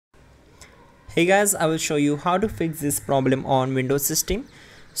Hey guys, I will show you how to fix this problem on Windows system.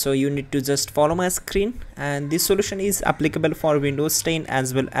 So you need to just follow my screen, and this solution is applicable for Windows 10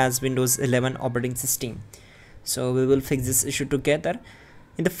 as well as Windows 11 operating system. So we will fix this issue together.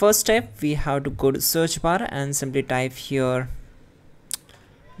 In the first step, we have to go to search bar and simply type here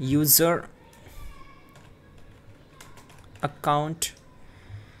user account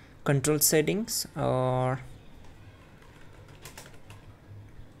control settings, or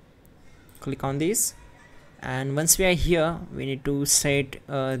click on this. And once we are here, we need to set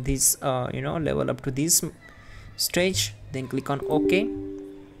this level up to this stage, then click on OK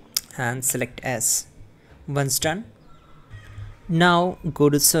and select S. Once done, now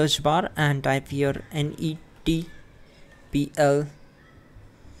go to search bar and type here netpl wiz,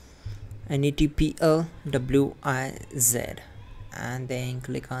 and then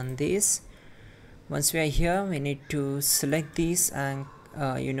click on this. Once we are here, we need to select this and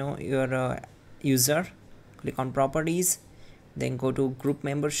your user, click on properties, then go to group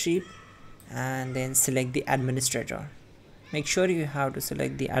membership and then select the administrator. Make sure you have to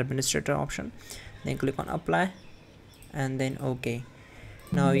select the administrator option, then click on apply and then OK.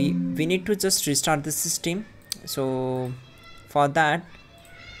 Now we need to just restart the system. So for that,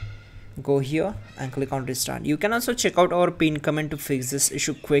 go here and click on restart. You can also check out our pinned comment to fix this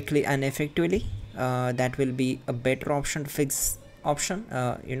issue quickly and effectively. That will be a better option to fix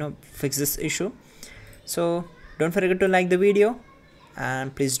this issue. So don't forget to like the video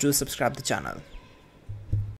and please do subscribe the channel.